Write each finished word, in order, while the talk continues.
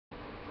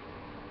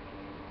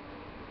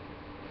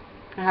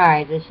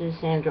Hi, this is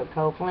Sandra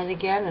Copeland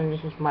again, and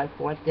this is my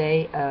fourth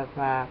day of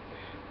my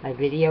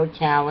video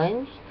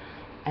challenge.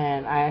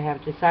 And I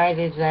have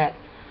decided that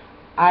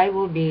I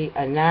will be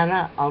a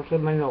Nana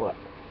entrepreneur.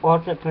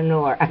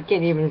 I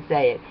can't even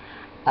say it.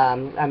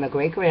 I'm a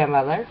great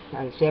grandmother.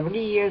 I'm 70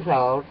 years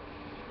old.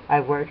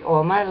 I've worked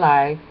all my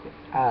life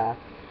in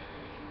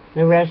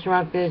the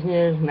restaurant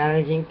business,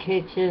 managing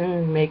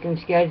kitchens, making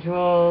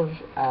schedules.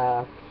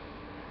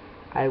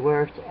 I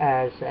worked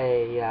as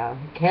a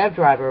cab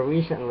driver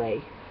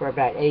recently for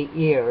about 8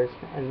 years,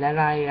 and then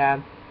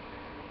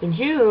in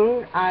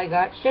June, I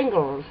got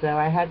shingles, so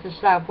I had to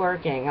stop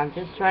working. I'm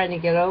just trying to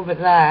get over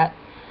that.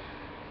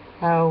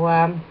 So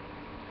I'm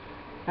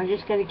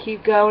just going to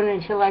keep going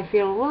until I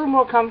feel a little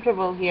more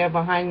comfortable here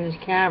behind this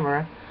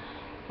camera,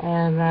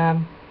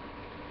 and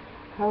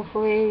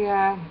hopefully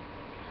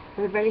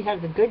everybody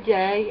has a good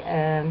day.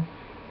 And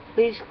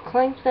please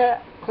click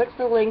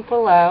the link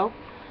below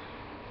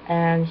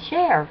and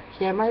share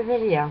my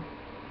video.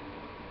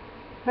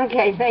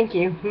 Okay, thank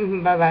you.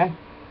 Bye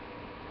bye.